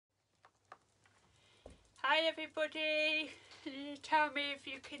Hi everybody, can you tell me if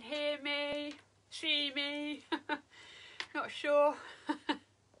you can hear me, see me? Not sure. Let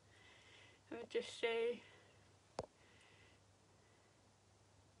me just see.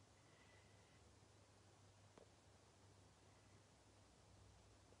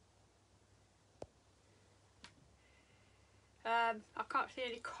 I can't see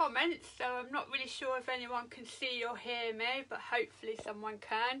any comments, so I'm not really sure if anyone can see or hear me, but hopefully someone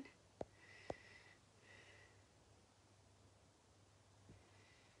can.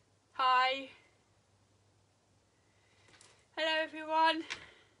 Hi. Hello everyone.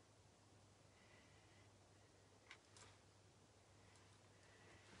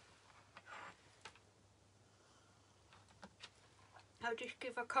 I'll just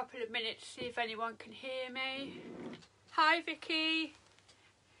give a couple of minutes to see if anyone can hear me. Hi Vicky.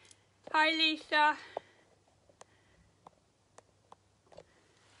 Hi Lisa.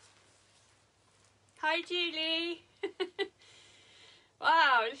 Hi Julie.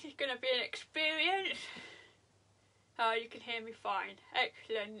 Wow, this is going to be an experience. Oh, you can hear me fine.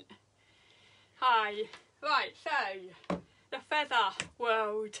 Excellent. Hi. Right, so, the feather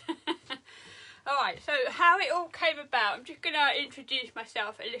world. Alright, so how it all came about, I'm just going to introduce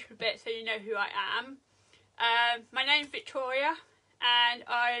myself a little bit so you know who I am. My name's Victoria and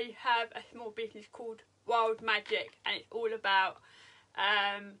I have a small business called Wild Magic, and it's all about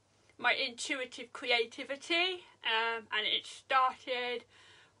my intuitive creativity, and it started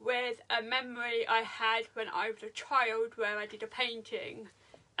with a memory I had when I was a child where I did a painting,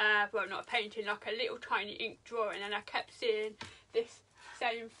 well not a painting, like a little tiny ink drawing, and I kept seeing this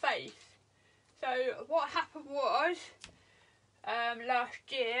same face. So what happened was, last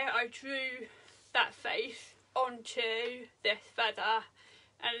year I drew that face onto this feather,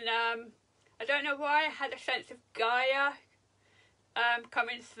 and I don't know why I had a sense of Gaia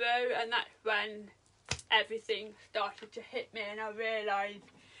coming through, and that's when everything started to hit me, and I realised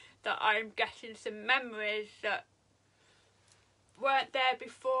that I'm getting some memories that weren't there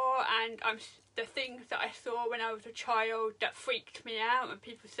before, and the things that I saw when I was a child that freaked me out and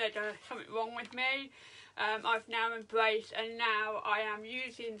people said there's something wrong with me, I've now embraced, and now I am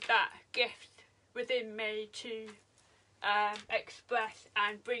using that gift within me to express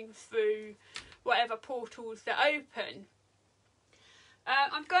and bring through whatever portals that open.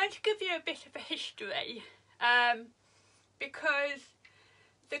 I'm going to give you a bit of a history, because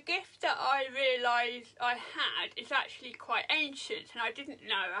the gift that I realised I had is actually quite ancient, and I didn't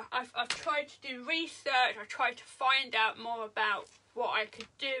know. I've tried to do research, I tried to find out more about what I could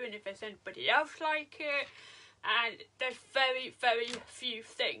do and if there's anybody else like it, and there's very, very few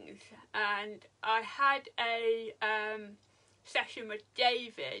things. And I had a session with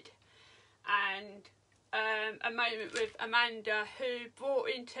David and a moment with Amanda, who brought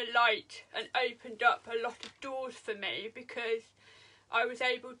into light and opened up a lot of doors for me, because I was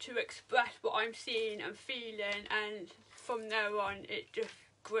able to express what I'm seeing and feeling, and from there on it just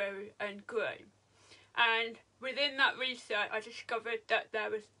grew and grew. And within that research I discovered that there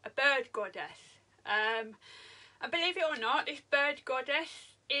was a bird goddess, and believe it or not, this bird goddess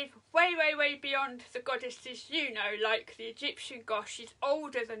is way, way, way beyond the goddesses you know, like the Egyptian goddess. She's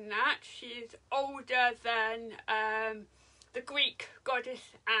older than that. She's older than the Greek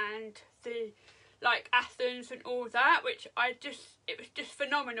goddess and the like Athens and all that, which it was just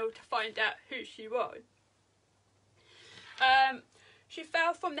phenomenal to find out who she was. She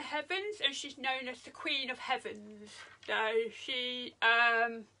fell from the heavens and she's known as the Queen of Heavens. So she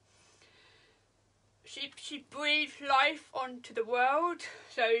breathed life onto the world.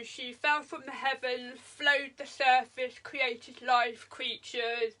 So she fell from the heavens, flowed the surface, created life,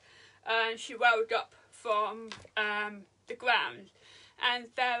 creatures, and she welled up from the ground. And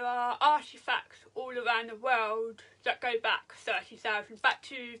there are artefacts all around the world that go back 30,000, back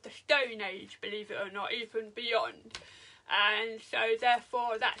to the Stone Age, believe it or not, even beyond. And so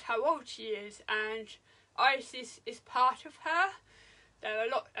therefore that's how old she is, and Isis is part of her. There are a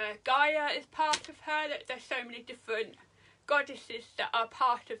lot, Gaia is part of her. There's so many different goddesses that are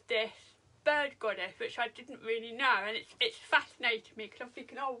part of this bird goddess, which I didn't really know, and it's fascinated me, because I'm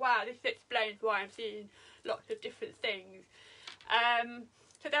thinking, oh wow, this explains why I'm seeing lots of different things.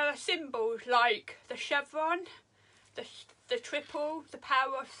 So there are symbols like the chevron, the triple, the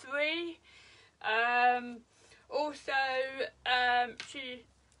power of 3. Also,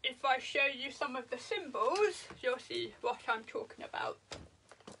 if I show you some of the symbols, you'll see what I'm talking about.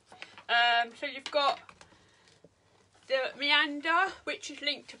 So you've got the meander, which is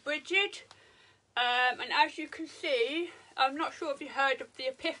linked to Bridget, and as you can see, I'm not sure if you heard of the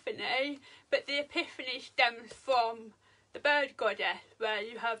Epiphany, but the Epiphany stems from the bird goddess, where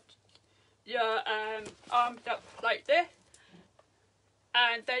you have your arms up like this,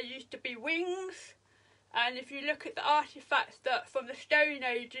 and there used to be wings. And if you look at the artefacts that from the Stone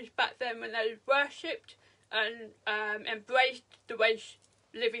Ages back then, when they worshipped and embraced the way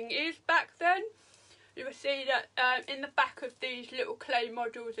living is back then, you will see that in the back of these little clay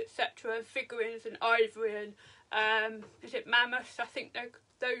models, etc., and figurines and ivory and is it mammoths? I think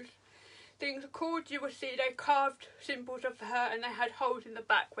those things are called. You will see they carved symbols of her, and they had holes in the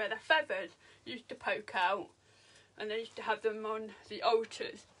back where the feathers used to poke out, and they used to have them on the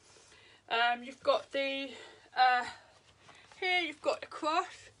altars. You've got the here you've got the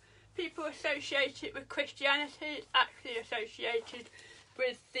cross. People associate it with Christianity. It's actually associated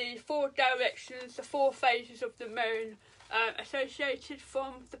with the 4 directions, the 4 phases of the moon, associated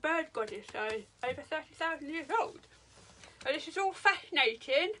from the bird goddess, so over 30,000 years old. And this is all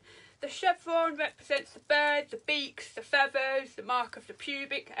fascinating. The chevron represents the bird, the beaks, the feathers, the mark of the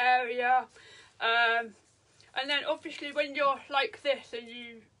pubic area, and then obviously when you're like this and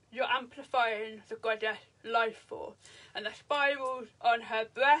you're amplifying the goddess life force, and the spirals on her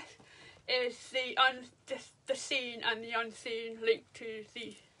breast is the seen and the unseen linked to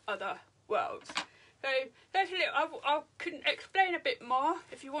the other worlds. So there's a little, I can explain a bit more.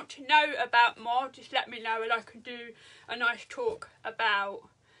 If you want to know about more, just let me know and I can do a nice talk about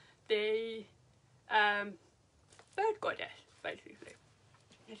the bird goddess, basically.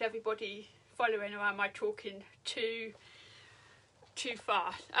 Is everybody following, or am I talking too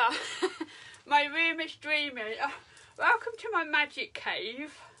fast? My room is dreamy. Welcome to my magic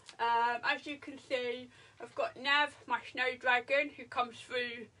cave. As you can see, I've got Nav, my snow dragon, who comes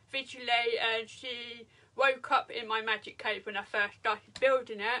through visually, and she woke up in my magic cave when I first started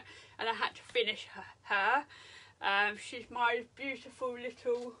building it, and I had to finish her. She's my beautiful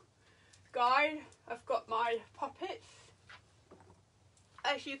little guide. I've got my puppets.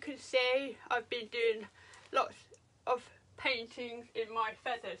 As you can see, I've been doing lots of paintings in my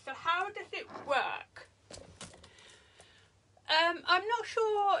feathers. So how does it work? I'm not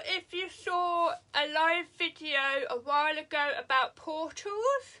sure if you saw a live video a while ago about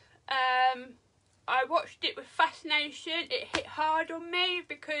portals. I watched it with fascination. It hit hard on me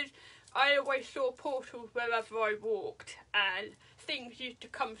because I always saw portals wherever I walked, and things used to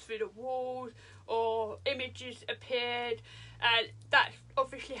come through the walls or images appeared, and that's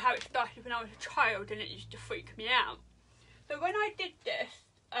obviously how it started when I was a child, and it used to freak me out. So when I did this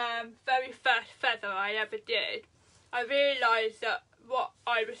very first feather I ever did, I realised that what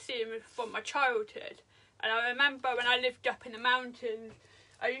I was seeing was from my childhood. And I remember when I lived up in the mountains,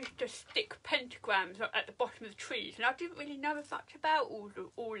 I used to stick pentagrams at the bottom of the trees, and I didn't really know much about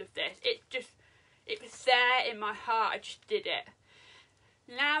all of this. It was there in my heart. I just did it.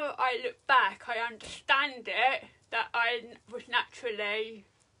 Now I look back, I understand it, that I was naturally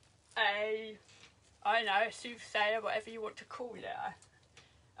a soothsayer, whatever you want to call it.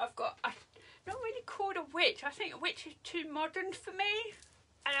 I'm not really called a witch. I think a witch is too modern for me.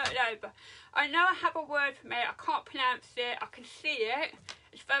 I don't know, but I know I have a word for it. I can't pronounce it. I can see it.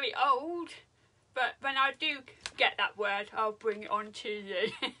 It's very old, but when I do get that word, I'll bring it on to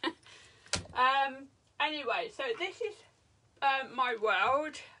you. Anyway, so this is my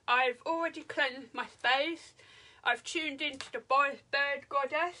world. I've already cleansed my space. I've tuned into the bird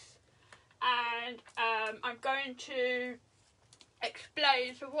goddess, and I'm going to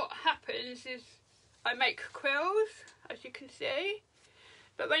explain. So what happens is I make quills, as you can see.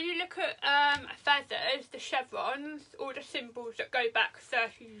 But when you look at feathers, the chevrons, all the symbols that go back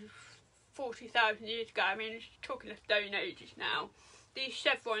 40,000 years ago, I mean, it's talking of Stone Ages now, these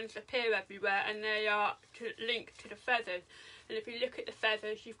chevrons appear everywhere, and they are linked to the feathers. And if you look at the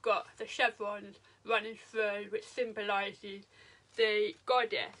feathers, you've got the chevrons running through, which symbolises the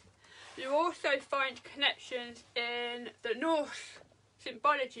goddess. You also find connections in the Norse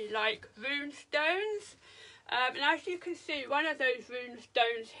symbology, like rune stones. And as you can see, one of those rune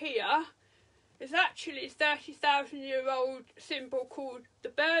stones here is actually a 30,000-year-old symbol called the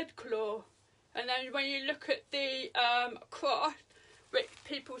bird claw. And then when you look at the cross, which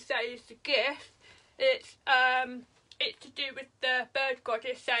people say is the gift, it's to do with the bird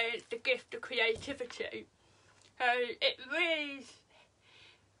goddess saying it's the gift of creativity. So it really,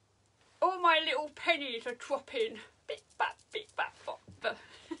 all my little pennies are dropping bit bap,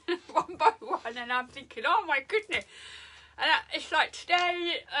 one by one, and I'm thinking, oh my goodness. And it's like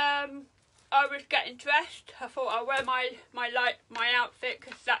today, I was getting dressed. I thought I'll wear my outfit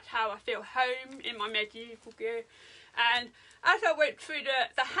because that's how I feel home, in my medieval gear. And as I went through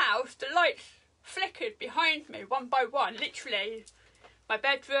the house, the lights flickered behind me one by one, literally my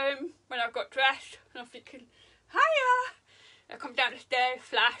bedroom when I got dressed, and I'm thinking, hiya! I come down the stairs,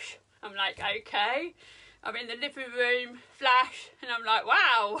 flash, I'm like, okay. I'm in the living room, flash, and I'm like,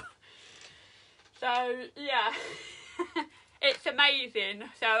 wow. So yeah, it's amazing.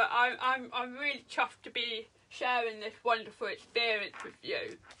 So I'm really chuffed to be sharing this wonderful experience with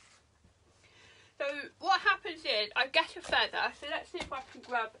you. So what happens is I get a feather. So let's see if I can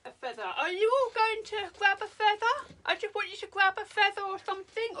grab a feather. Are you all going to grab a feather? I just want you to grab a feather or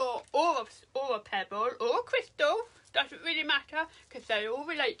something, or a pebble or a crystal. Doesn't really matter because they all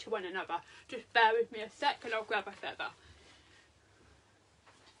relate to one another. Just bear with me a sec and I'll grab a feather.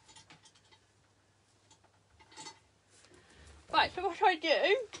 Right, so what I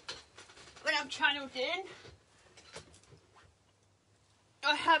do when I'm channeled in,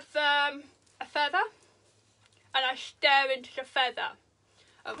 I have a feather and I stare into the feather.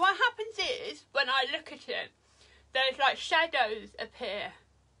 And what happens is, when I look at it, there's like shadows appear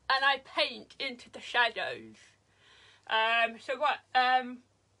and I paint into the shadows. So what,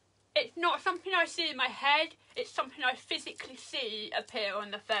 it's not something I see in my head, it's something I physically see appear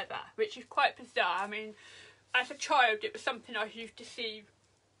on the feather, which is quite bizarre. I mean, as a child it was something I used to see.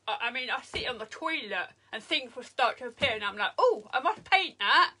 I mean, I sit on the toilet and things will start to appear and I'm like, oh, I must paint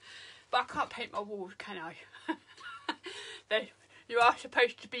that. But I can't paint my walls, can I? You are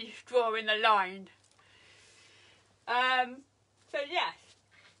supposed to be drawing the line. So yes,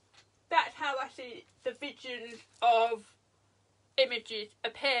 that's how I see the visions of images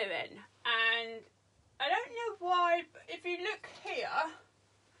appearing. And I don't know why, but if you look here,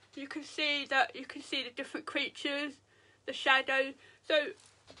 you can see the different creatures, the shadows. So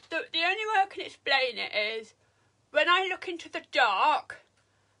the only way I can explain it is, when I look into the dark,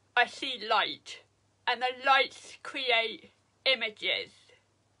 I see light, and the lights create images.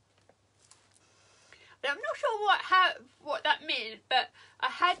 I'm not sure what that means, but I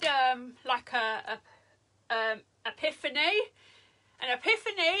had like a epiphany. An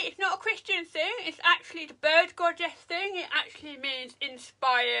epiphany is not a Christian thing, it's actually the bird goddess thing. It actually means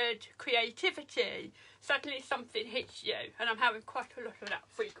inspired creativity. Suddenly something hits you, and I'm having quite a lot of that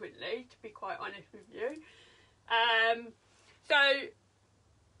frequently, to be quite honest with you. So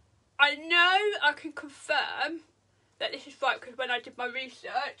I know I can confirm that this is right, because when I did my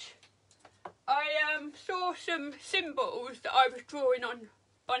research, I saw some symbols that I was drawing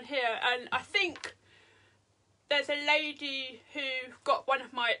on here, and I think there's a lady who got one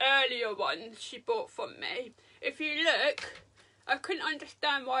of my earlier ones she bought from me. If you look, I couldn't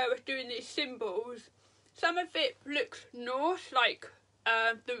understand why I was doing these symbols. Some of it looks Norse, like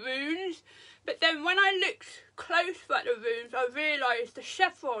the runes, but then when I looked closer at the runes, I realised the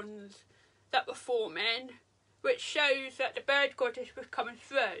chevrons that were forming, which shows that the bird goddess was coming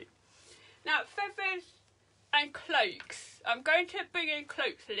through. Now, feathers and cloaks. I'm going to bring in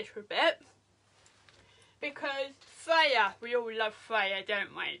cloaks a little bit, because Freya, we all love Freya,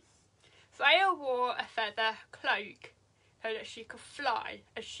 don't we? Freya wore a feather cloak so that she could fly,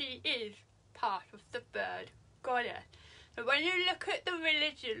 as she is part of the bird goddess. So when you look at the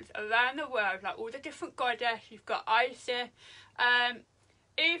religions around the world, like all the different goddesses, you've got Isis,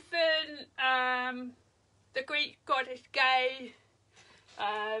 even the Greek goddess Gaia,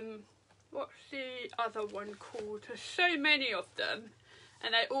 what's the other one called? There's so many of them,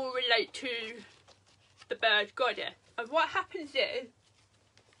 and they all relate to the bird goddess. And what happens is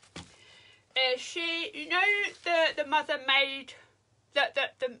she, you know, the mother maid,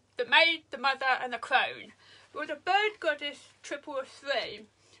 the maid, the mother and the crone. Well, the bird goddess 333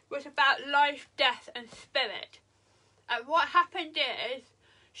 was about life, death and spirit. And what happened is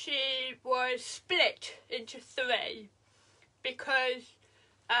she was split into three, because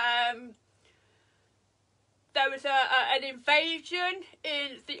there was an invasion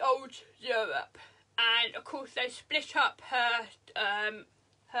in the old Europe, and of course they split up her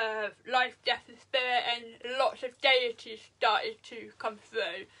life, death and spirit, and lots of deities started to come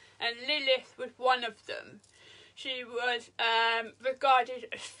through, and Lilith was one of them. She was regarded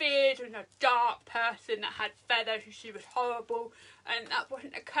as feared and a dark person that had feathers, and she was horrible, and that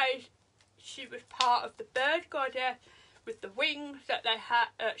wasn't the case. She was part of the bird goddess with the wings that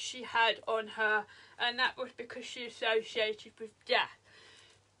she had on her, and that was because she associated with death.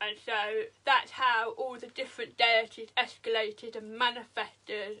 And so that's how all the different deities escalated and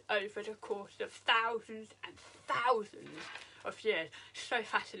manifested over the course of thousands and thousands of years. So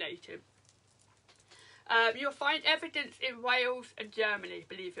fascinating. You'll find evidence in Wales and Germany,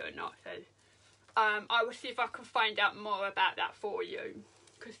 believe it or not. So I will see if I can find out more about that for you.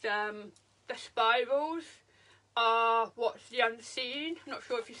 Because the spirals are what's the unseen. I'm not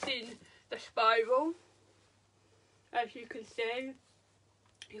sure if you've seen the spiral. As you can see,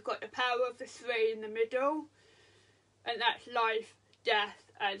 you've got the power of the three in the middle, and that's life, death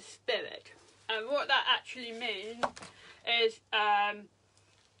and spirit. And what that actually means is,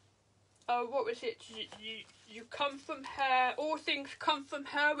 what was it? You come from her, all things come from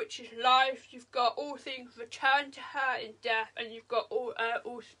her, which is life. You've got all things return to her in death, and you've got all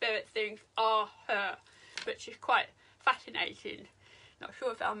spirit things are her, which is quite fascinating. Not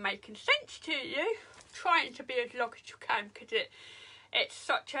sure if I'm making sense to you. Trying to be as long as you can, because it's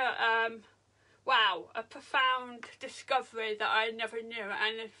such a wow, a profound discovery that I never knew,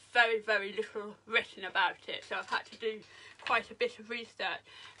 and there's very, very little written about it, so I've had to do quite a bit of research.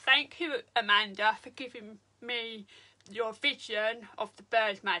 Thank you, Amanda, for giving me your vision of the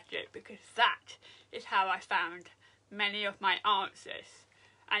bird magic, because that is how I found many of my answers,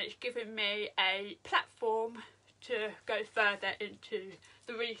 and it's given me a platform to go further into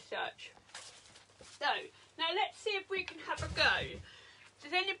the research. So, now let's see if we can have a go.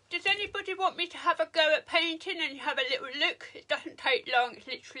 Does anybody want me to have a go at painting and have a little look? It doesn't take long, it's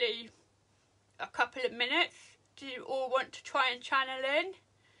literally a couple of minutes. Do you all want to try and channel in?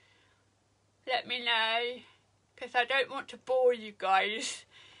 Let me know, because I don't want to bore you guys.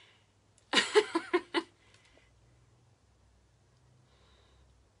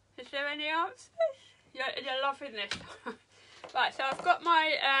 Is there any answers? You're loving this. Right, so I've got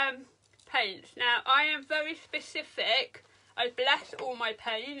my paints. Now, I am very specific. I bless all my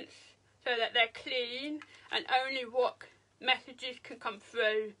paints so that they're clean, and only what messages can come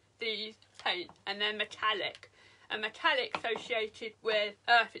through these paints, and they're metallic. And metallic associated with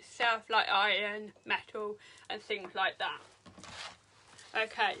earth itself, like iron, metal, and things like that.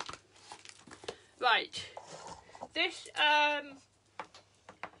 Okay. Right. This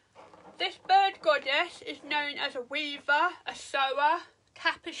bird goddess is known as a weaver, a sewer.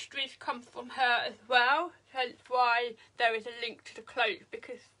 Tapestries come from her as well, hence why there is a link to the cloak,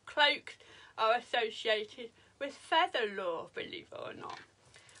 because cloaks are associated with feather lore, believe it or not.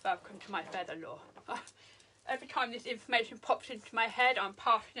 Welcome to my feather lore. Every time this information pops into my head, I'm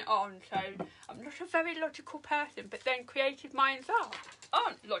passing it on, so I'm not a very logical person, but then creative minds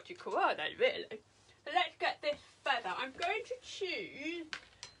aren't logical, are they, really? So let's get this feather. I'm going to choose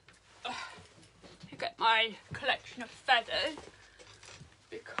to get my collection of feathers,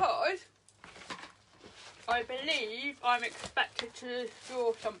 because I believe I'm expected to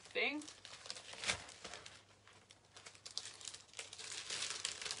draw something.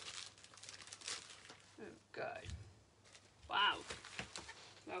 There we go. Wow.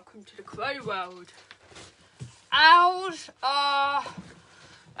 Welcome to the crow world. Owls are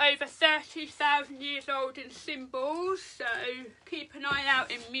over 30,000 years old in symbols, so keep an eye out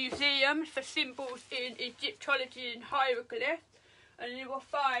in museums for symbols in Egyptology and hieroglyphs, and you will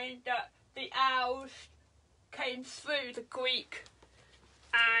find that the owls came through the Greek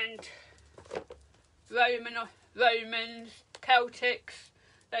and Romans, Celtics.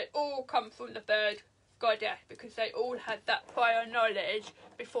 They all come from the bird goddess, because they all had that prior knowledge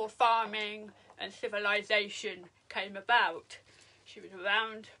before farming and civilization came about. She was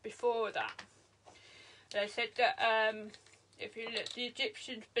around before that. They said that if you look, the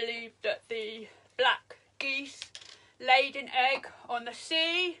Egyptians believed that the black geese laid an egg on the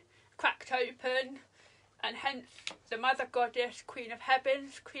sea, cracked open, and hence the mother goddess, Queen of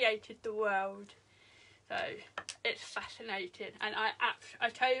Heavens, created the world. So it's fascinating, and I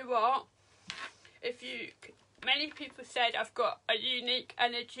tell you what, many people said I've got a unique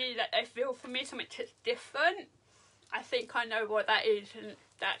energy that they feel for me, something that's different. I think I know what that is, and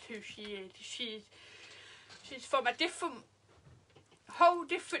that's who she is. She's from a whole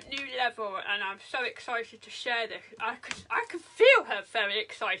different new level, and I'm so excited to share this. I can feel her very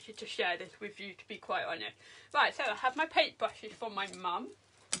excited to share this with you, to be quite honest. Right, so I have my paintbrushes from my mum.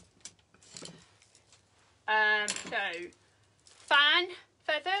 So fan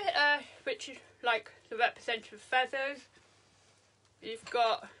feather, which is like the representative feathers. You've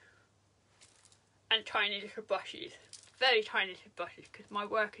got, and tiny little brushes, very tiny little brushes, because my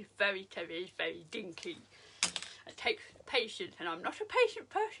work is very dinky. It takes patience, and I'm not a patient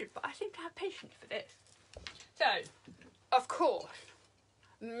person, but I seem to have patience for this. So, of course,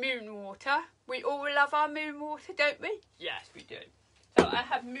 moon water. We all love our moon water, don't we? Yes, we do. So I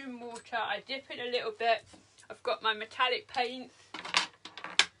have moon water. I dip it a little bit. I've got my metallic paints.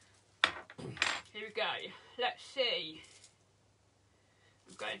 Here we go. Let's see.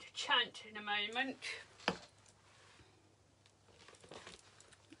 I'm going to chant in a moment.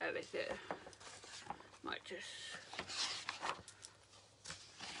 Where is it? Might just...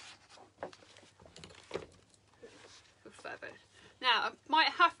 feathers. Now, I might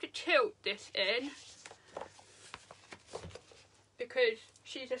have to tilt this in, because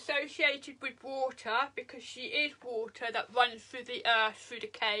she's associated with water because she is water that runs through the earth, through the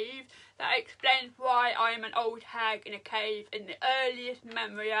cave. That explains why I am an old hag in a cave in the earliest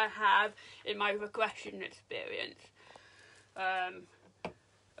memory I have in my regression experience. I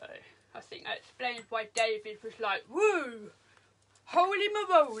think that explains why David was like, woo, holy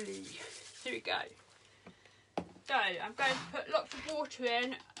moly. Here we go. So I'm going to put lots of water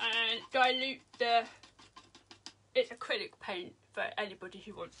in and dilute it's acrylic paint for anybody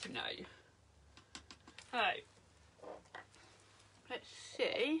who wants to know. So, let's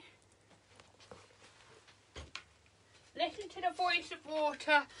see. Listen to the voice of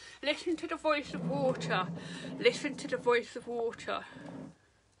water. Listen to the voice of water. Listen to the voice of water.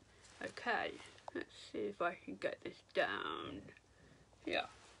 Okay, let's see if I can get this down. Yeah.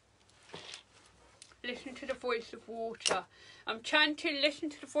 Listen to the voice of water. I'm chanting listen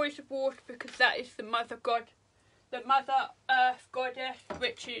to the voice of water because that is the mother god, the mother earth goddess,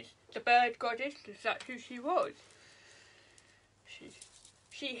 which is the bird goddess, because that's who she was.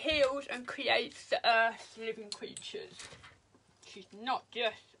 She heals and creates the earth's living creatures. She's not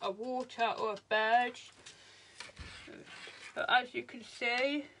just a water or a bird. But as you can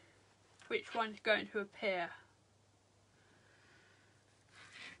see, which one's going to appear?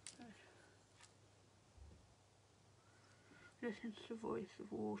 Listen to the voice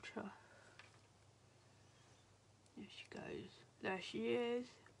of water. There she goes. There she is.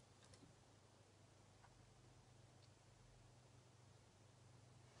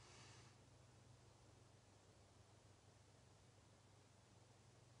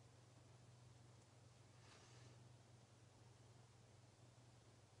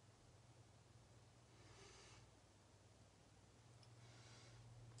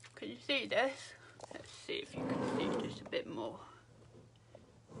 Can you see this? Let's see if you can see just a bit more.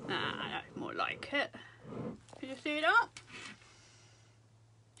 That's more like it. Can you see that?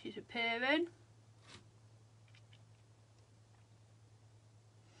 She's appearing.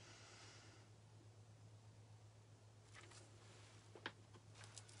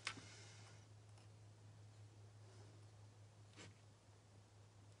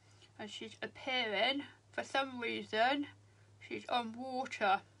 And she's appearing, for some reason, she's on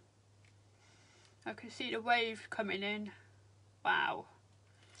water. I can see the waves coming in. Wow.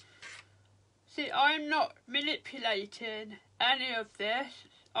 See, I'm not manipulating any of this.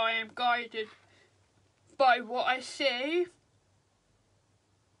 I am guided by what I see.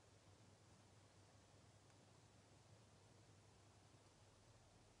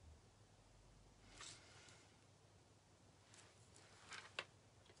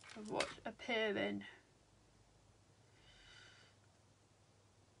 And what's appearing.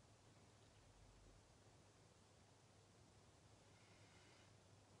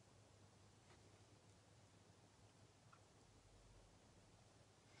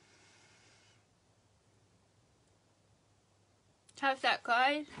 How's that,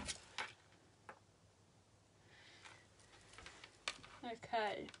 guys?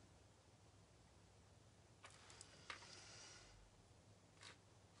 Okay.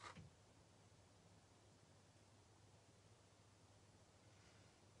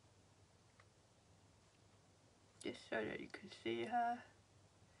 Just so that you can see her.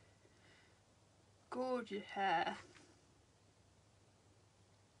 Gorgeous hair.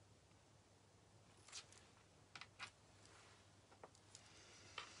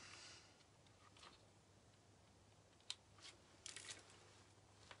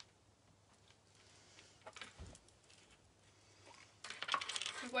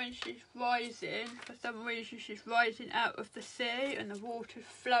 When she's rising, for some reason she's rising out of the sea and the water's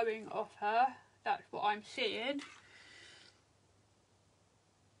flowing off her. That's what I'm seeing.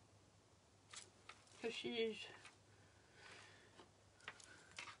 So she's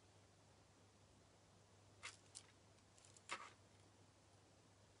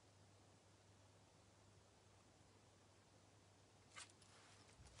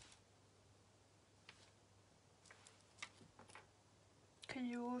can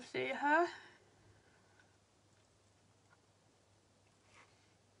you all see her?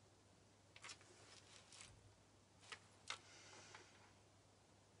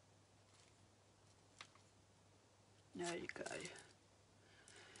 There you go.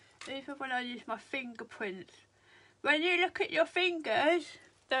 Even when I use my fingerprints. When you look at your fingers,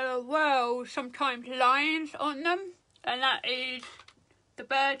 there are whorls, sometimes lines on them, and that is the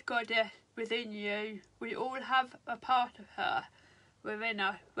bird goddess within you. We all have a part of her within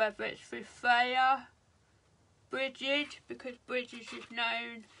us, whether it's through Freya, Bridget, because Bridget is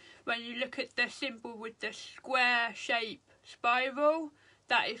known, when you look at the symbol with the square shape spiral,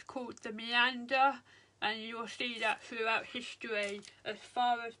 that is called the meander. and you will see that throughout history as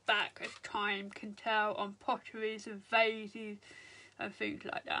far as back as time can tell, on potteries and vases and things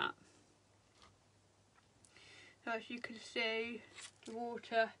like that. So as you can see, the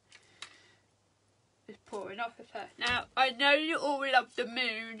water is pouring off of her. Now, I know you all love the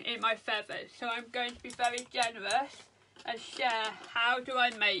moon in my feathers, so I'm going to be very generous and share how do I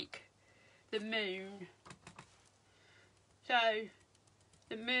make the moon. So,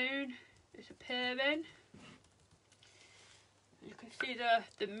 the moon is appearing. You can see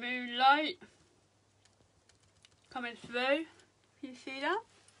the moonlight coming through. Can you see that?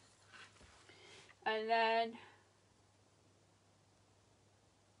 And then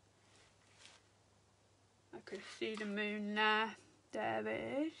I can see the moon there. There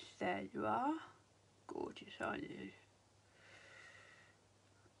it is. There you are. Gorgeous, aren't you?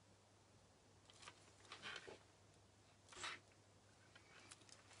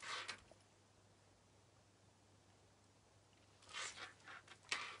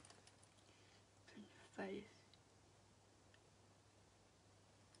 Face.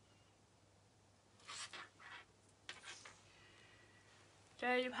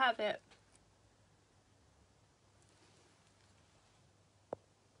 There you have it.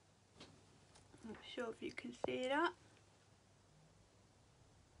 Not sure if you can see that.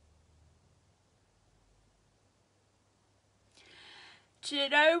 Do you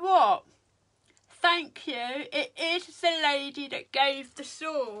know what? Thank you. It is the lady that gave the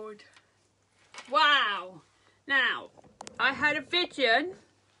sword. Wow. Now, I had a vision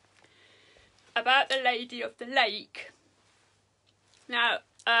about the Lady of the Lake. Now,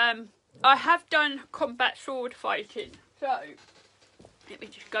 I have done combat sword fighting, so let me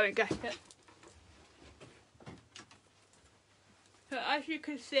just go and get it. So as you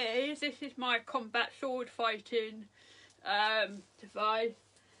can see, this is my combat sword fighting device,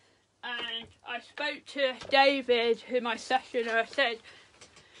 and I spoke to David, who my sessioner, said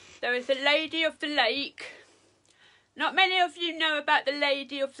there is a Lady of the Lake. Not many of you know about the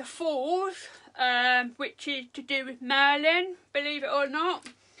Lady of the Falls, which is to do with Merlin, believe it or not.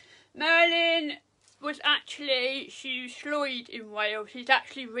 Merlin was actually Hugh Lloyd in Wales. He's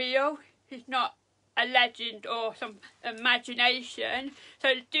actually real. He's not a legend or some imagination.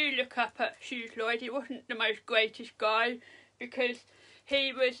 So do look up at Hugh Lloyd. He wasn't the most greatest guy because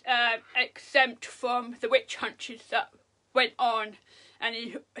he was exempt from the witch hunts that went on, and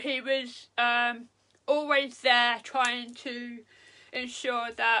he was always there trying to ensure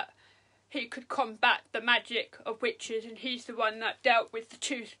that he could combat the magic of witches, and he's the one that dealt with the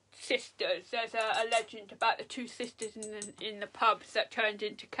two sisters. There's a legend about the two sisters in the pubs that turned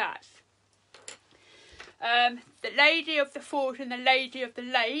into cats. The Lady of the Falls and the Lady of the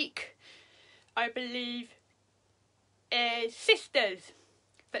Lake, I believe, is sisters,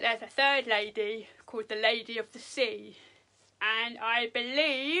 but there's a third lady called the Lady of the Sea, and I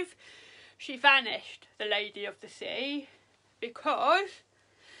believe she vanished, the Lady of the Sea, because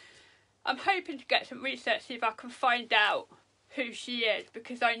I'm hoping to get some research, see if I can find out who she is,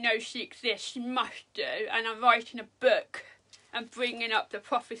 because I know she exists, she must do, and I'm writing a book and bringing up the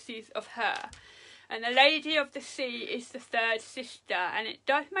prophecies of her. And the Lady of the Sea is the third sister, and it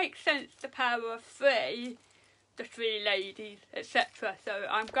does make sense, the power of three, the three ladies, etc. So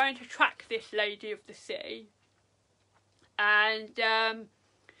I'm going to track this Lady of the Sea, and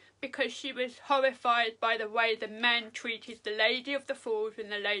because she was horrified by the way the men treated the Lady of the Falls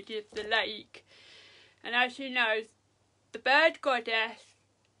and the Lady of the Lake. And as you know, the bird goddess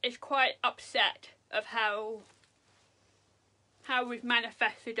is quite upset of how we've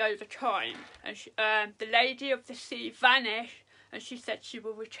manifested over time. And the Lady of the Sea vanished, and she said she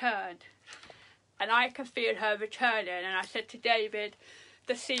will return. And I can feel her returning, and I said to David,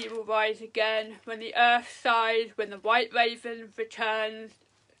 the sea will rise again, when the earth sighs, when the white raven returns.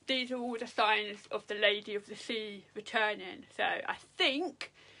 These are all the signs of the Lady of the Sea returning. So I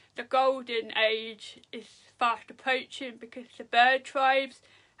think the golden age is fast approaching, because the bird tribes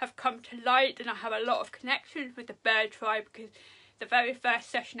have come to light, and I have a lot of connections with the bird tribe, because the very first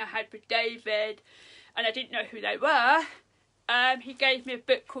session I had with David, and I didn't know who they were, he gave me a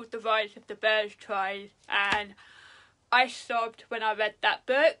book called The Rise of the Bird Tribe, and I sobbed when I read that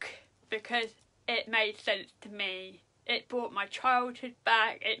book because it made sense to me. It brought my childhood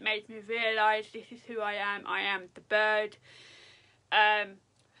back. It made me realise this is who I am. I am the bird.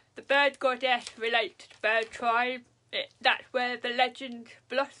 The bird goddess relates to the bird tribe. That's where the legend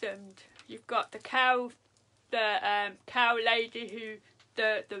blossomed. You've got the cow lady who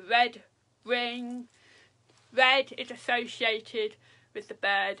the red ring. Red is associated with the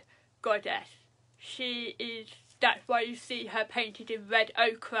bird goddess. She is that's why you see her painted in red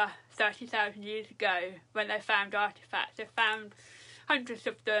ochre 30,000 years ago when they found artefacts. They found hundreds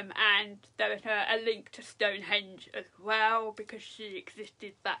of them, and there is a link to Stonehenge as well because she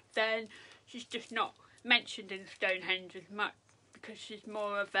existed back then. She's just not mentioned in Stonehenge as much because she's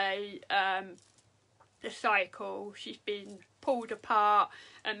more of a cycle. She's been pulled apart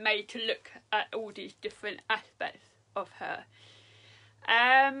and made to look at all these different aspects of her.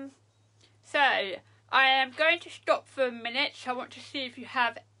 So I am going to stop for a minute. So I want to see if you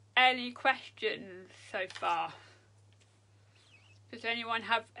have any questions so far. Does anyone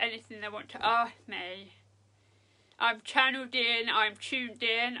have anything they want to ask me? I'm channeled in, I'm tuned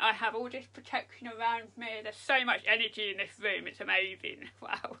in, I have all this protection around me. There's so much energy in this room, it's amazing.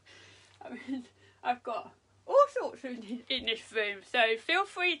 Wow. I mean, I've got all sorts in this room, so feel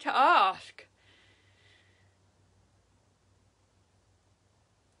free to ask.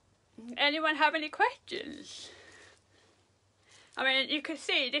 Anyone have any questions? I mean, you can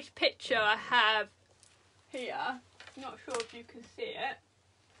see this picture I have here. Not sure if you can see it.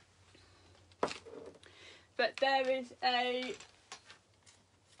 But there is a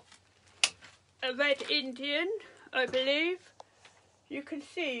red Indian, I believe. You can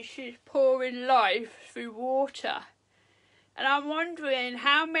see she's pouring life through water. And I'm wondering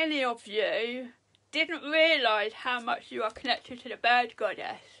how many of you didn't realise how much you are connected to the bird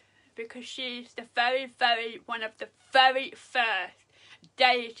goddess, because she's the one of the very first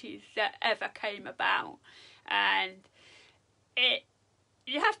deities that ever came about. And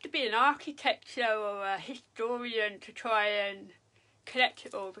you have to be an architecture or a historian to try and connect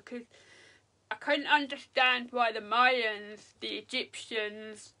it all, because I couldn't understand why the Mayans, the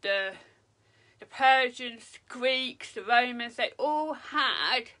Egyptians, the Persians, the Greeks, the Romans, they all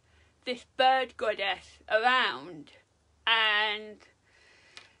had this bird goddess around. And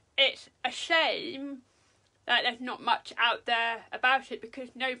it's a shame that there's not much out there about it, because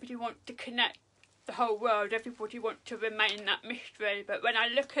nobody wants to connect the whole world. Everybody wants to remain that mystery. But when I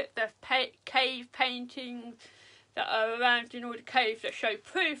look at the cave paintings that are around in all the caves that show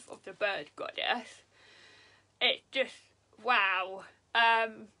proof of the bird goddess, it's just wow.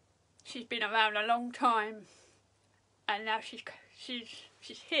 She's been around a long time, and now she's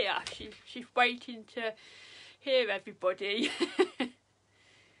here. She's waiting to hear everybody.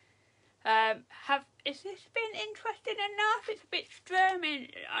 Is this been interesting enough? It's a bit strumming.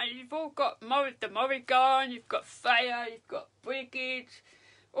 You've all got the Morrigan, you've got Freya, you've got Brigid,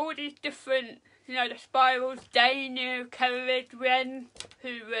 all these different, the spirals. Danu, Ceridwen,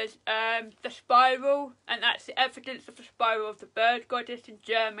 who was the spiral, and that's the evidence of the spiral of the bird goddess in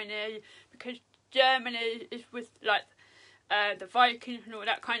Germany, because Germany is with the Vikings and all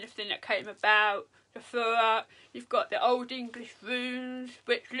that kind of thing that came about. The Flora, you've got the Old English runes,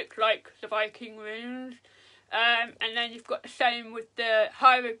 which look like the Viking runes, and then you've got the same with the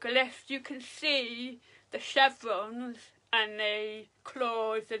hieroglyphs. You can see the chevrons and the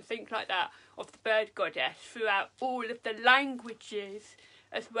claws and things like that of the bird goddess throughout all of the languages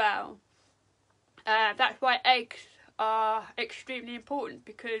as well. That's why eggs are extremely important,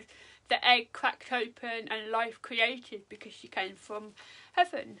 because the egg cracked open and life created because she came from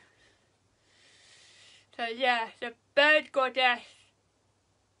heaven. So yeah, the bird goddess,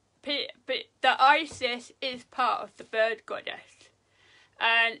 the Isis is part of the bird goddess.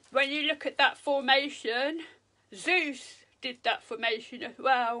 And when you look at that formation, Zeus did that formation as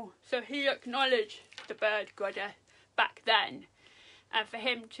well. So he acknowledged the bird goddess back then. And for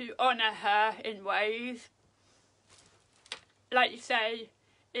him to honour her in ways, like you say,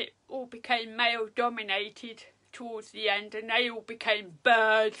 it all became male dominated towards the end, and they all became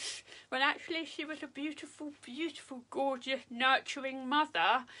birds, when actually she was a beautiful, beautiful, gorgeous, nurturing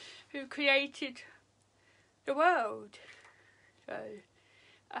mother who created the world. So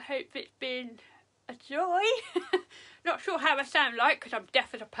I hope it's been a joy. Not sure how I sound like, because I'm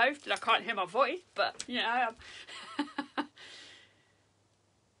deaf as a post and I can't hear my voice, but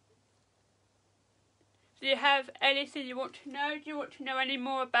Do you have anything you want to know? Do you want to know any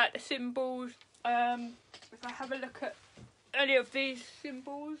more about the symbols? If I have a look at any of these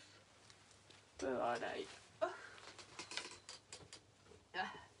symbols, where are they?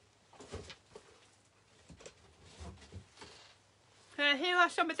 Here are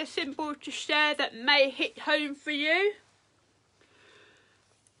some of the symbols to share that may hit home for you.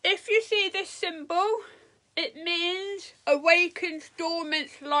 If you see this symbol, it means awakened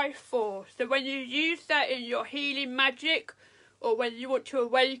dormant life force. So when you use that in your healing magic, or when you want to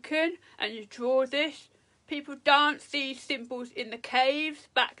awaken and you draw this, people danced these symbols in the caves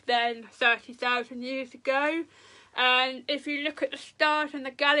back then, 30,000 years ago. And if you look at the stars and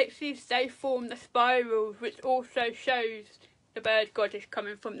the galaxies, they form the spirals, which also shows the bird goddess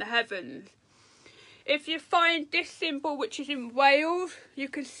coming from the heavens. If you find this symbol, which is in Wales, you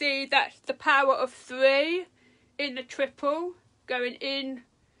can see that's the power of 3 in the triple, going in,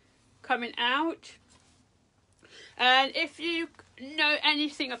 coming out. And if you know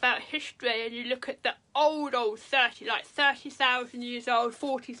anything about history and you look at the old 30, like 30,000 years old,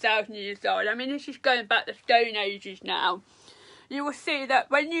 40,000 years old, I mean this is going back to Stone Ages now, you will see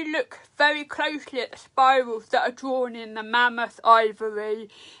that when you look very closely at the spirals that are drawn in the mammoth ivory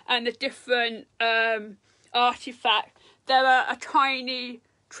and the different artifacts, there are a tiny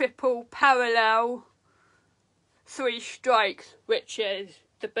triple parallel 3 strikes, which is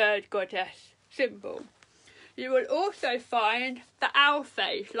the bird goddess symbol. You will also find the owl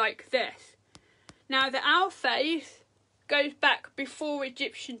face like this. Now the owl face goes back before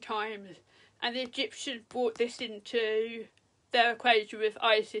Egyptian times, and the Egyptians brought this into their equation with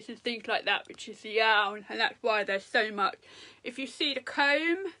Isis and things like that, which is the owl, and that's why there's so much. If you see the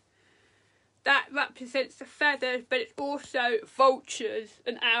comb, that represents the feathers, but it's also vultures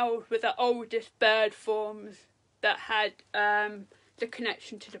and owls were the oldest bird forms that had the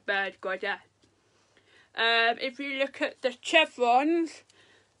connection to the bird goddess. If you look at the chevrons,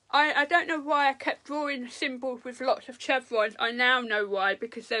 I don't know why I kept drawing symbols with lots of chevrons. I now know why,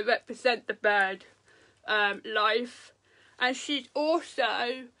 because they represent the bird life. And she's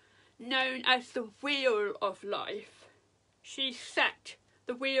also known as the wheel of life. She set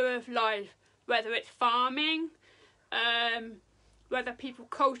the wheel of life, whether it's farming, whether people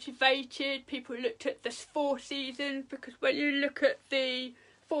cultivated, people looked at the 4 seasons, because when you look at the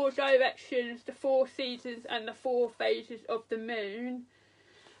 4 directions, the 4 seasons and the 4 phases of the moon,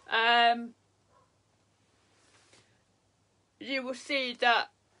 you will see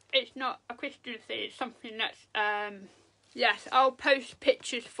that it's not a Christian thing, it's something that's, yes, I'll post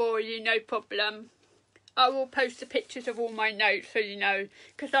pictures for you, no problem. I will post the pictures of all my notes so you know,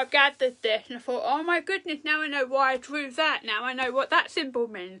 because I gathered this and I thought, oh my goodness, now I know why I drew that, now I know what that symbol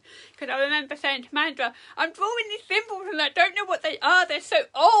means. Because I remember saying to Amanda, I'm drawing these symbols and I don't know what they are, they're so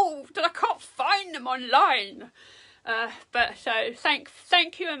old that I can't find them online. But so thank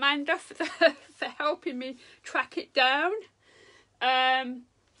you Amanda for helping me track it down. So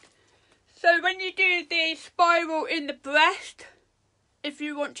when you do the spiral in the breast, if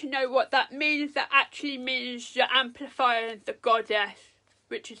you want to know what that means, that actually means you're amplifying the goddess,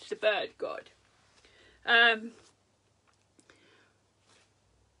 which is the bird god.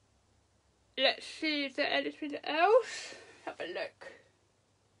 Let's see if there's anything else. Have a look.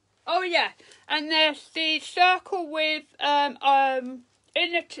 Oh yeah, and there's the circle with in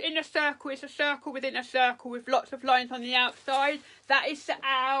a circle is a circle within a circle with lots of lines on the outside. That is the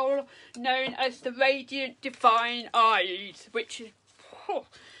owl, known as the radiant divine eyes, which is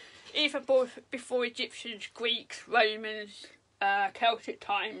either before Egyptians, Greeks, Romans, Celtic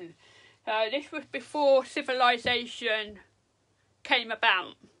times. This was before civilization came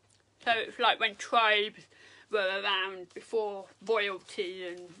about. So it was like when tribes were around, before royalty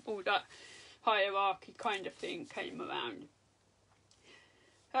and all that hierarchy kind of thing came around.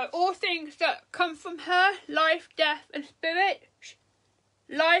 All things that come from her, life, death and spirit.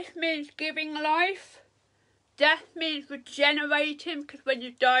 Life means giving life. Death means regenerating, because when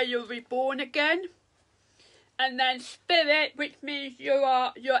you die you're reborn again. And then spirit, which means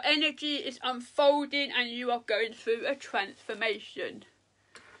your energy is unfolding and you are going through a transformation.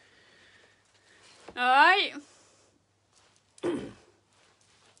 Alright.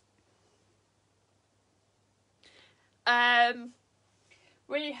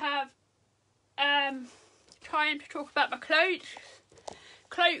 We have time to talk about my cloaks.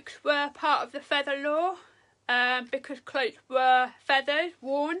 Cloaks were part of the feather law, because cloaks were feathers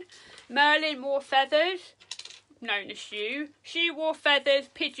worn. Merlin wore feathers, known as Hugh. She wore feathers,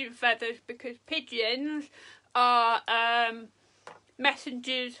 pigeon feathers, because pigeons are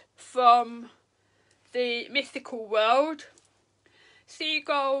messengers from the mythical world.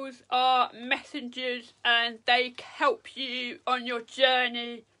 Seagulls are messengers and they help you on your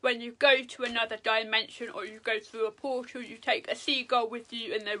journey. When you go to another dimension or you go through a portal, you take a seagull with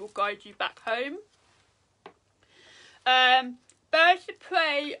you and they will guide you back home. Birds of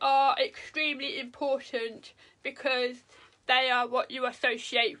prey are extremely important because they are what you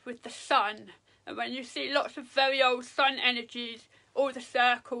associate with the sun. And when you see lots of very old sun energies, all the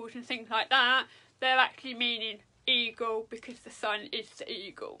circles and things like that, they're actually meaning eagle, because the sun is the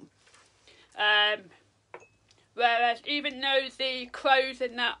eagle. Whereas even though the crows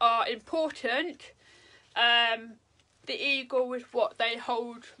and that are important, the eagle is what they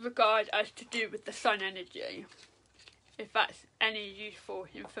hold regard as to do with the sun energy. if that's any useful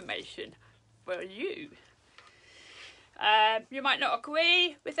information for you. You might not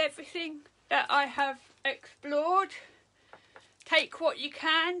agree with everything that I have explored. Take what you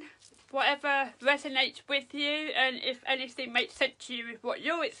can, whatever resonates with you, and if anything makes sense to you with what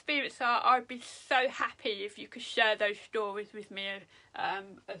your experiences are, I'd be so happy if you could share those stories with me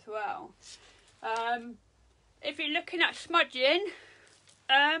as well. If you're looking at smudging,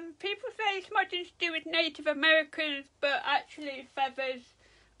 people say smudging's to do with Native Americans, but actually feathers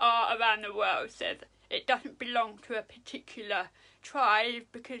are around the world, so it doesn't belong to a particular tribe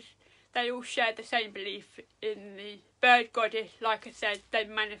because they all share the same belief in the bird goddess. Like I said, they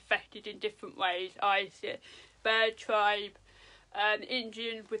manifested in different ways. I see bird tribe, the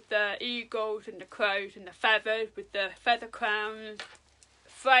Indians with the eagles and the crows and the feathers with the feather crowns,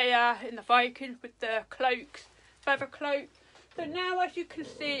 Freya and the Vikings with the cloaks, feather cloak. So now, as you can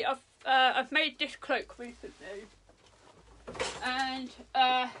see, I've made this cloak recently, and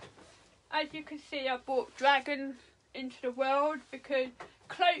as you can see, I brought dragons into the world because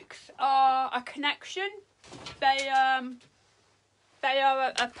cloaks are a connection. They are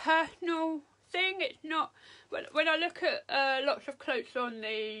a personal thing. It's not, when I look at lots of cloaks on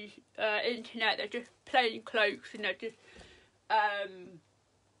the internet, they're just plain cloaks and they're just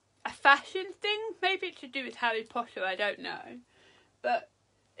a fashion thing. Maybe it's to do with Harry Potter, I don't know. But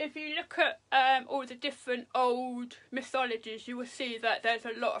if you look at all the different old mythologies, you will see that there's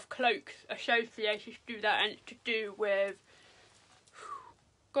a lot of cloaks associated to that, and it's to do with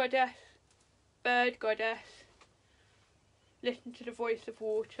goddess, bird goddess, listen to the voice of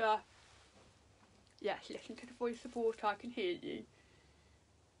water. Yes, listen to the voice of water, I can hear you.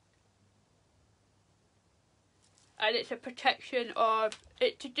 And it's a protection of,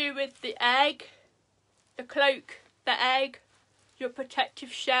 it's to do with the egg, the cloak, the egg, your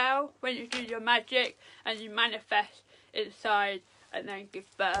protective shell when you do your magic and you manifest inside and then give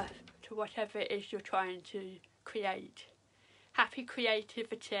birth to whatever it is you're trying to create. Happy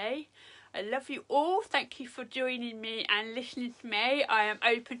creativity. I love you all. Thank you for joining me and listening to me. I am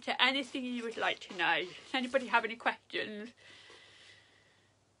open to anything you would like to know. Does anybody have any questions?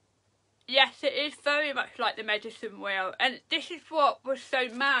 Yes, it is very much like the medicine wheel, and this is what was so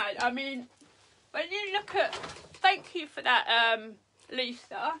mad. I mean, when you look at, thank you for that,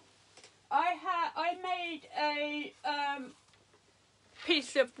 Lisa. I made a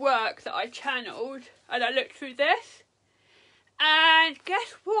piece of work that I channeled, and I looked through this, and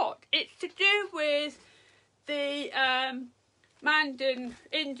guess what? It's to do with the Mandan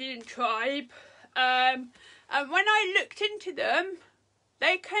Indian tribe, and when I looked into them,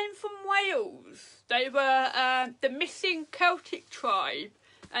 they came from Wales. They were the missing Celtic tribe,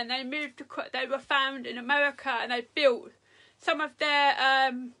 and they moved to, they were found in America, and they built some of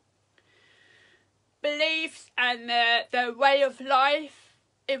their beliefs and their way of life.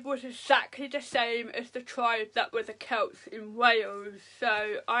 It was exactly the same as the tribe that were the Celts in Wales.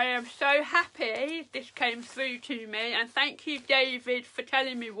 So I am so happy this came through to me, and thank you, David, for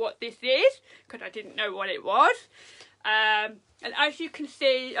telling me what this is, because I didn't know what it was. And as you can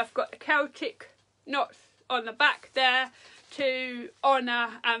see, I've got the Celtic knots on the back there to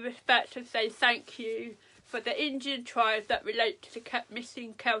honour and respect and say thank you for the Indian tribes that relate to the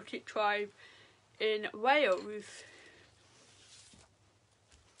missing Celtic tribe in Wales.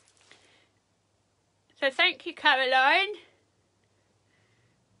 So thank you, Caroline.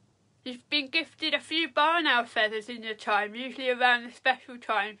 You've been gifted a few barn owl feathers in your time, usually around the special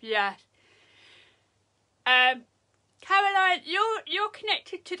times, yes. Caroline, you're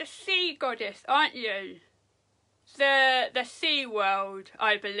connected to the sea goddess, aren't you? The sea world,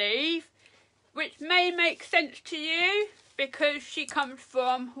 I believe, which may make sense to you because she comes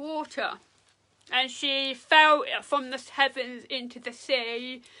from water, and she fell from the heavens into the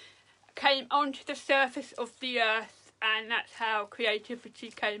sea, came onto the surface of the earth, and that's how creativity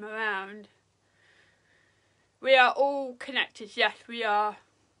came around. We are all connected, yes, we are.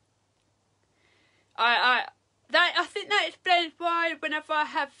 I think that explains why whenever I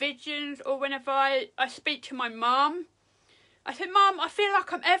have visions or whenever I speak to my mum, I say, Mum, I feel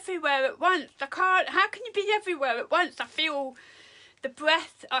like I'm everywhere at once. I can't, how can you be everywhere at once? I feel the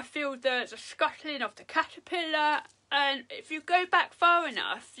breath, I feel the scuttling of the caterpillar, and if you go back far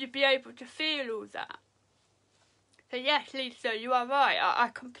enough, you'll be able to feel all that. So yes, Lisa, you are right. I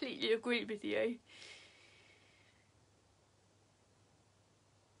completely agree with you.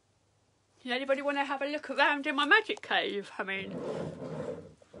 Does anybody want to have a look around in my magic cave? I mean,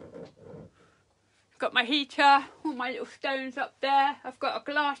 I've got my heater, all my little stones up there. I've got a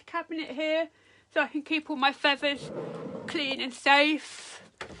glass cabinet here so I can keep all my feathers clean and safe.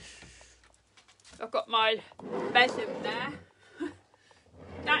 I've got my besom there.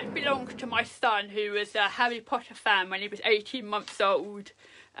 That belongs to my son, who was a Harry Potter fan when he was 18 months old.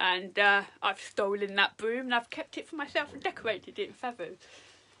 And I've stolen that broom and I've kept it for myself and decorated it in feathers.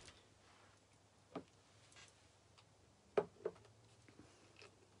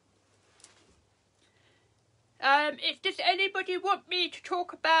 Does anybody want me to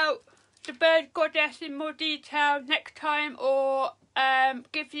talk about the bird goddess in more detail next time, or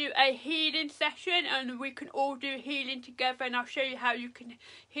give you a healing session and we can all do healing together, and I'll show you how you can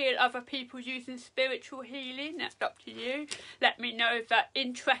heal other people using spiritual healing? That's up to you. Let me know if that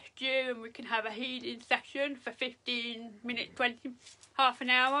interests you and we can have a healing session for 15 minutes, 20, half an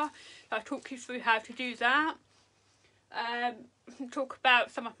hour. I'll talk you through how to do that. Talk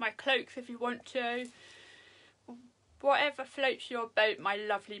about some of my cloaks if you want to. Whatever floats your boat, my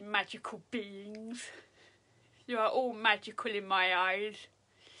lovely magical beings. You are all magical in my eyes.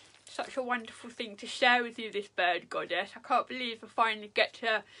 Such a wonderful thing to share with you, this bird goddess. I can't believe I finally get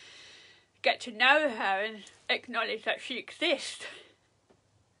to know her and acknowledge that she exists.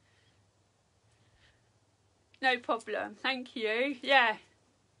 No problem, thank you. Yeah,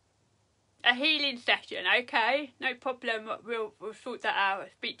 a healing session, okay, no problem. We'll sort that out. I'll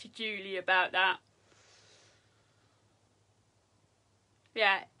speak to Julie about that.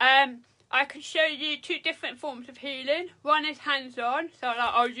 Yeah, I can show you two different forms of healing. One is hands-on, so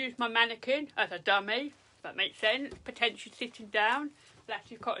I'll use my mannequin as a dummy, if that makes sense. Potentially sitting down, that's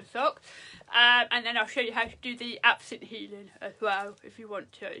your cotton socks. And then I'll show you how to do the absent healing as well, if you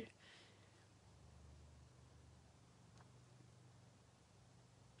want to.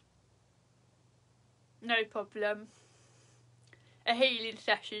 No problem. A healing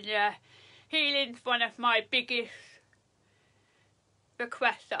session, yeah. Healing's one of my biggest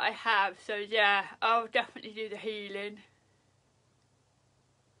requests that I have, so yeah, I'll definitely do the healing.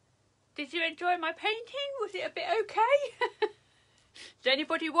 Did you enjoy my painting? Was it a bit okay? Does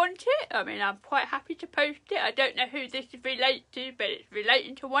anybody want it? I mean, I'm quite happy to post it. I don't know who this relates to, but it's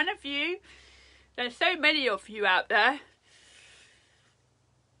relating to one of you. There's so many of you out there.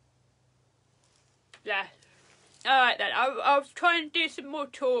 Yeah. Alright then, I'll try and do some more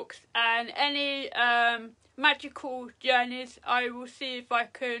talks, and any magical journeys, I will see if I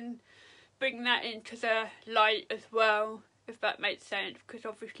can bring that into the light as well, if that makes sense, because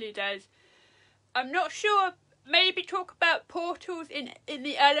obviously I'm not sure, maybe talk about portals in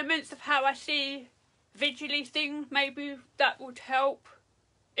the elements of how I see visually things. Maybe that would help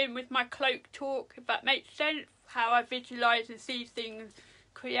in with my cloak talk, if that makes sense, how I visualise and see things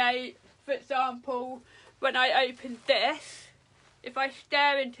create. For example, when I open this, if I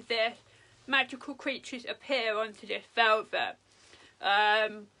stare into this, magical creatures appear onto this velvet.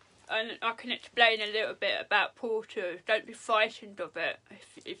 And I can explain a little bit about portals. Don't be frightened of it,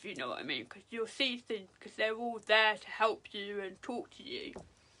 if you know what I mean, because you'll see things, because they're all there to help you and talk to you.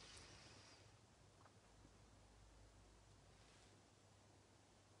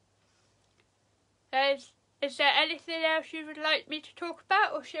 Is there anything else you would like me to talk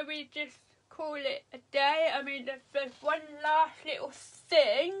about, or shall we just call it a day? I mean, there's one last little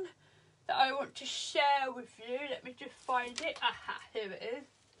thing that I want to share with you. Let me just find it. Aha, here it is.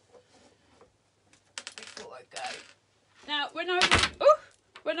 Before I go. Now, when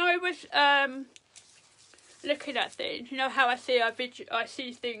I was looking at things, you know how I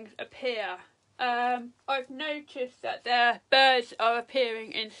see things appear. I've noticed that their birds are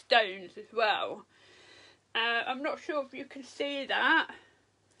appearing in stones as well. I'm not sure if you can see that.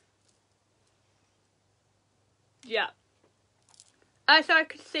 Yeah. As I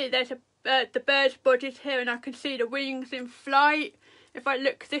can see, there's the bird's body's here, and I can see the wings in flight. If I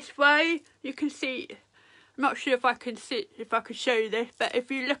look this way, you can see. I'm not sure if I can show you this, but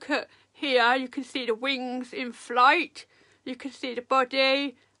if you look at here, you can see the wings in flight. You can see the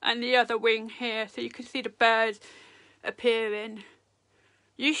body and the other wing here, so you can see the birds appearing.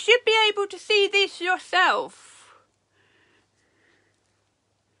 You should be able to see this yourself.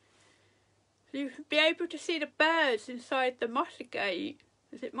 You should be able to see the birds inside the Mossergate.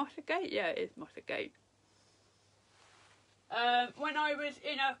 Is it Mossergate? Yeah, it is Mossergate. When I was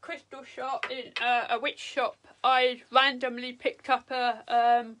in a crystal shop, in a witch shop, I randomly picked up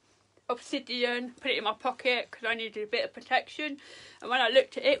a obsidian, put it in my pocket because I needed a bit of protection. And when I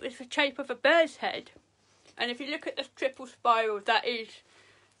looked at it, it was the shape of a bird's head. And if you look at the triple spiral, that is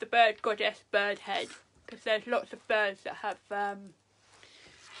the bird goddess bird head, because there's lots of birds that have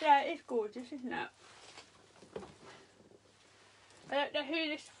yeah, it's gorgeous, isn't it? I don't know who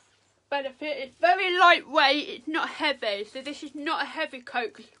this benefit. It's very lightweight, it's not heavy, so this is not a heavy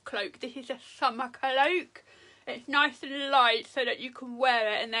cloak, this is a summer cloak. it's nice and light so that you can wear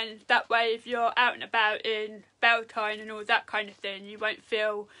it, and then that way if you're out and about in bell time and all that kind of thing, you won't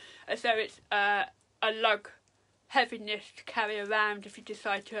feel as though it's a lug heaviness to carry around if you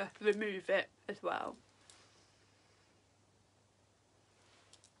decide to remove it as well.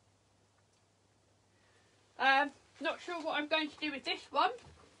 Not sure what I'm going to do with this one.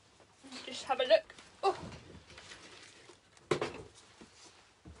 Just have a look. Oh.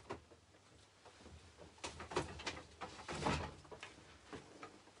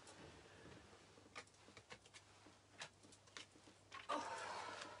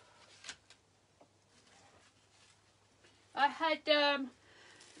 I had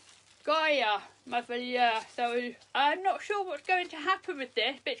Gaia Mother Year, so I'm not sure what's going to happen with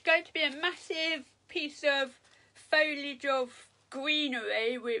this, but it's going to be a massive piece of foliage of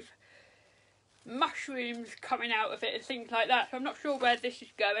greenery with mushrooms coming out of it and things like that, so I'm not sure where this is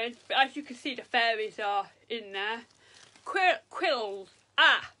going, but as you can see the fairies are in there. Quills.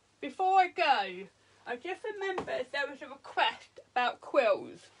 Before I go, I just remembered there was a request about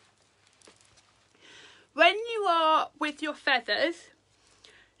quills. When you are with your feathers,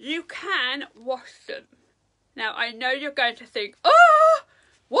 you can wash them. Now I know you're going to think, oh,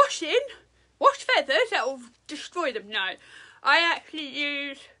 washing? Wash feathers? That will destroy them. No, I actually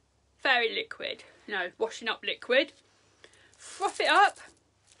use fairy liquid. No, washing up liquid. Froth it up.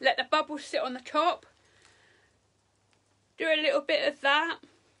 Let the bubbles sit on the top. Do a little bit of that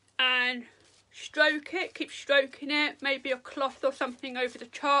and stroke it. Keep stroking it. Maybe a cloth or something over the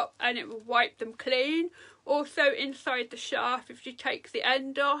top and it will wipe them clean. Also inside the shaft, if you take the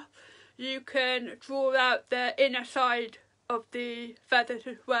end off, you can draw out the inner side of the feathers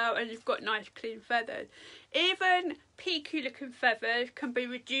as well, and you've got nice clean feathers. Even peaky looking feathers can be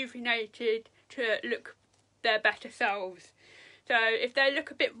rejuvenated to look their better selves. So if they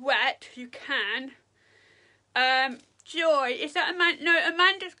look a bit wet, you can. Joy, is that Amanda? No,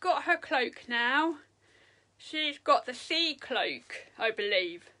 Amanda's got her cloak now. She's got the sea cloak, I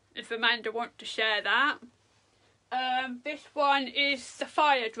believe, if Amanda wants to share that. This one is the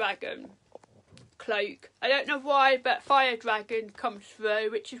fire dragon cloak. I don't know why, but fire dragon comes through,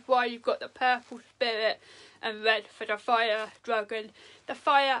 which is why you've got the purple spirit and red for the fire dragon, the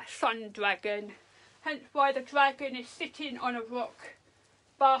fire sun dragon, hence why the dragon is sitting on a rock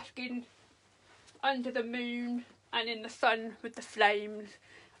basking under the moon and in the sun with the flames.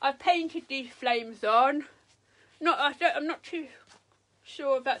 I've painted these flames on. I'm not too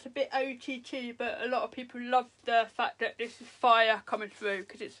sure if that's a bit OTT, but a lot of people love the fact that this is fire coming through,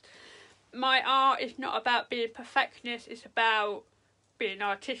 because it's, my art is not about being perfectionist, it's about being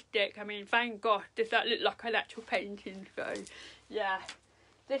artistic. I mean, Van Gogh, does that look like an actual painting? So yeah,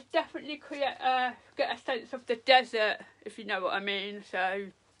 this definitely get a sense of the desert, if you know what I mean. So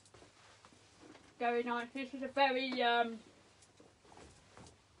very nice. This is a very nice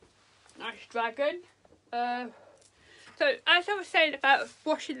dragon. So as I was saying about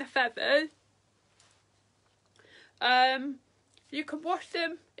washing the feathers, you can wash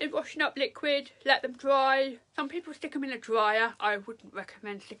them in washing up liquid, let them dry. Some people stick them in a dryer. I wouldn't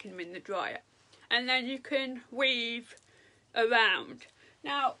recommend sticking them in the dryer. And then you can weave around.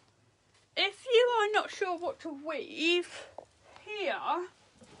 Now, if you are not sure what to weave, here,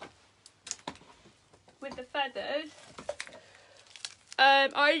 with the feathers,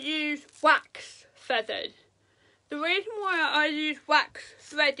 I use wax feathers. The reason why I use wax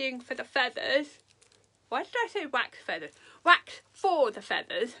threading for the feathers, why did I say wax feathers? Wax for the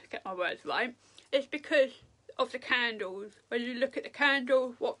feathers, get my words right, is because of the candles. When you look at the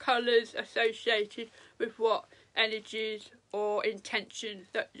candle, what colours associated with what energies or intentions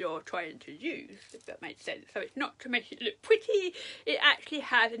that you're trying to use, if that makes sense. So it's not to make it look pretty, it actually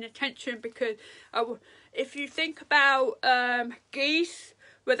has an intention, because if you think about geese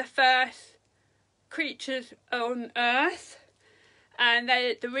were the first creatures on earth, and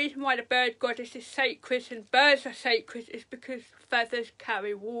the reason why the bird goddess is sacred and birds are sacred is because feathers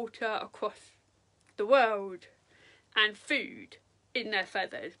carry water across the world and food in their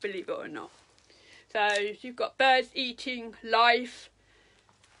feathers, believe it or not. So you've got birds eating life,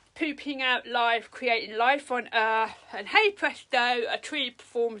 pooping out life, creating life on earth, and hey presto, a tree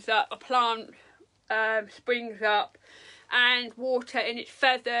forms up, a plant springs up, and water in its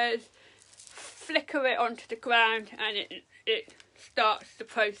feathers flicker it onto the ground, and it starts the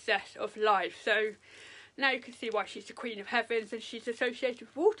process of life. So now you can see why she's the Queen of Heavens, and she's associated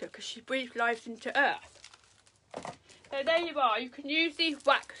with water, because she breathes life into earth. So there you are. You can use these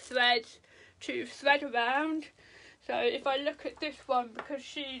wax threads to thread around. So if I look at this one, because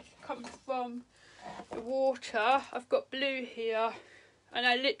she comes from the water, I've got blue here, and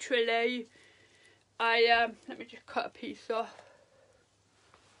I literally let me just cut a piece off.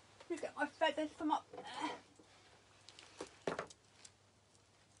 Let me get my feathers from up there.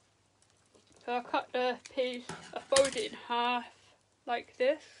 So I cut the piece, I fold it in half like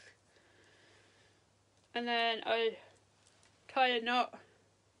this, and then I tie a knot.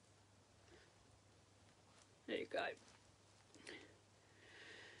 There you go.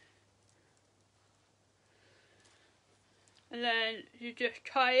 And then you just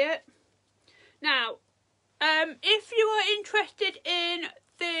tie it. Now, if you are interested in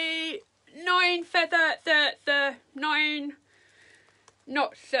the 9 feather, the 9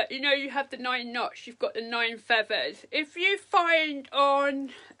 knots, that, you know, you have the 9 knots, you've got the 9 feathers. If you find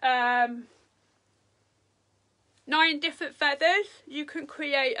on 9 different feathers, you can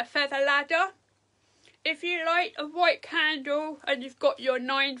create a feather ladder. If you light a white candle and you've got your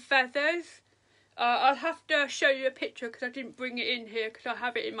 9 feathers, I'll have to show you a picture because I didn't bring it in here because I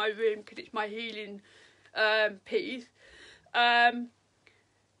have it in my room because it's my healing piece.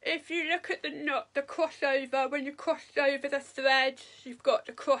 If you look at the knot, the crossover, when you cross over the threads, you've got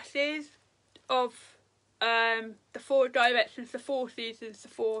the crosses of the 4 directions, the 4 seasons, the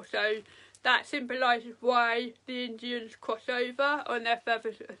 4. So that symbolises why the Indians cross over on their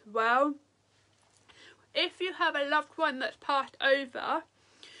feathers as well. If you have a loved one that's passed over,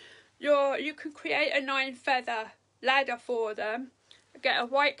 you can create a 9 feather ladder for them. Get a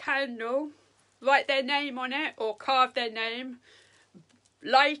white candle, write their name on it or carve their name,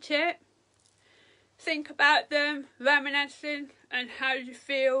 light it, think about them, reminiscing and how you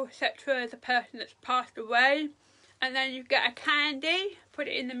feel, etc. as a person that's passed away. And then you get a candy, put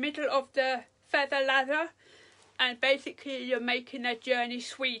it in the middle of the feather ladder, and basically you're making their journey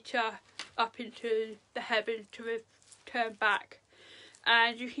sweeter up into the heavens to return back.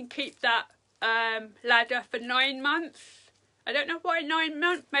 And you can keep that ladder for 9 months. I don't know why 9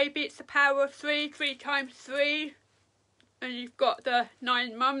 months, maybe it's the power of 3, 3 times 3, and you've got the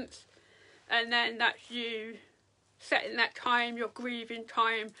 9 months, and then that's you setting that time, your grieving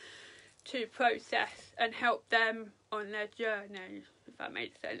time, to process and help them on their journey, if that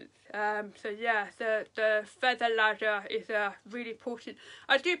makes sense. So yeah, the feather ladder is really important.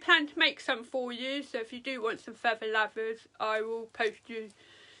 I do plan to make some for you, so if you do want some feather ladders, I will post you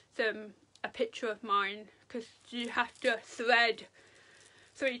a picture of mine, because you have to thread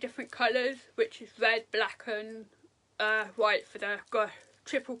 3 different colours, which is red, black and white for the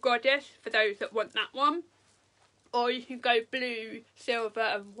triple goddess, for those that want that one. Or you can go blue, silver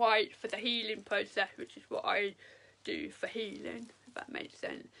and white for the healing process, which is what I do for healing, if that makes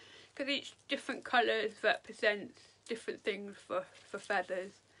sense. Because each different colours represents different things for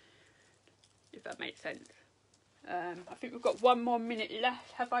feathers, if that makes sense. I think we've got 1 more minute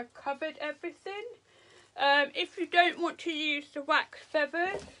left. Have I covered everything? If you don't want to use the wax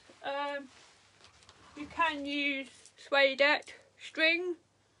feathers, you can use suede string,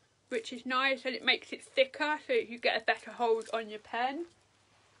 which is nice, and it makes it thicker so you get a better hold on your pen.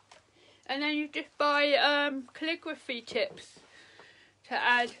 And then you just buy calligraphy tips to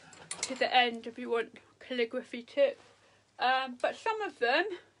add to the end if you want calligraphy tips. But some of them,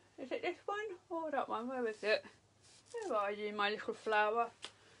 is it this one or that one? Where is it? Where are you, my little flower?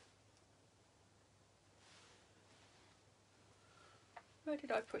 Where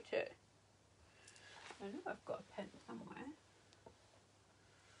did I put it? I know I've got a pen somewhere.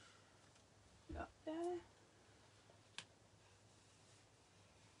 Up there.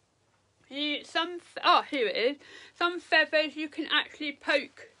 Here it is. Some feathers you can actually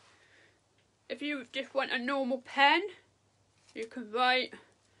poke. If you just want a normal pen, you can write.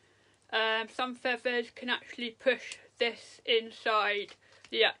 Some feathers can actually push this inside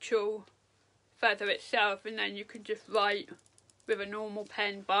the actual feather itself, and then you can just write with a normal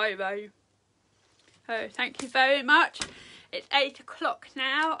pen, biro. So thank you very much. It's 8 o'clock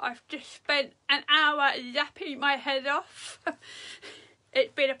now. I've just spent an hour yapping my head off.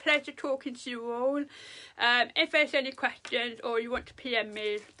 It's been a pleasure talking to you all. If there's any questions or you want to PM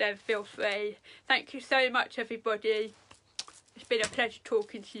me, then feel free. Thank you so much, everybody. It's been a pleasure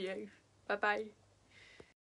talking to you. Bye bye.